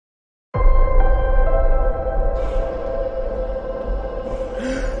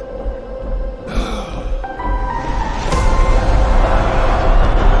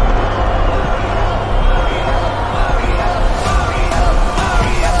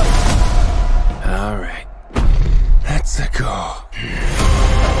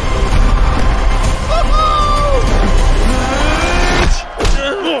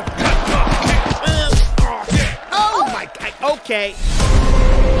Okay.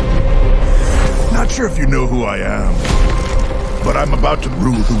 Not sure if you know who I am, but I'm about to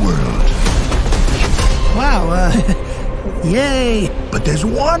rule the world. Wow, yay. But there's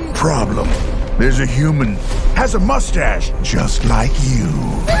one problem. There's a human, has a mustache, just like you.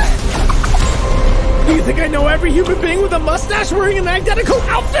 Do you think I know every human being with a mustache wearing an identical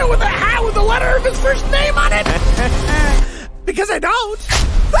outfit with a hat with the letter of his first name on it? Because I don't.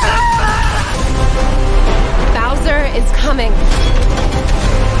 Bowser is coming.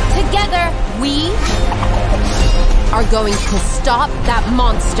 Together, we are going to stop that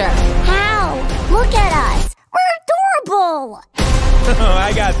monster. How? Look at us. We're adorable. Oh,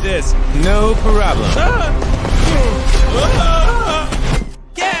 I got this. No problem.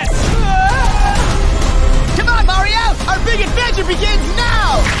 Yes! Come on, Mario! Our big adventure begins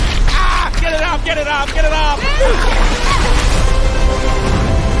now! Ah! Get it off! Get it off! Get it off!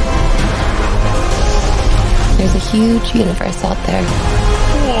 There's a huge universe out there.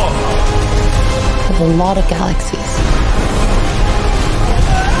 Whoa! With a lot of galaxies.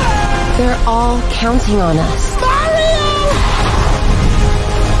 They're all counting on us.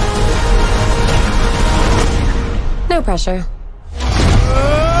 No pressure.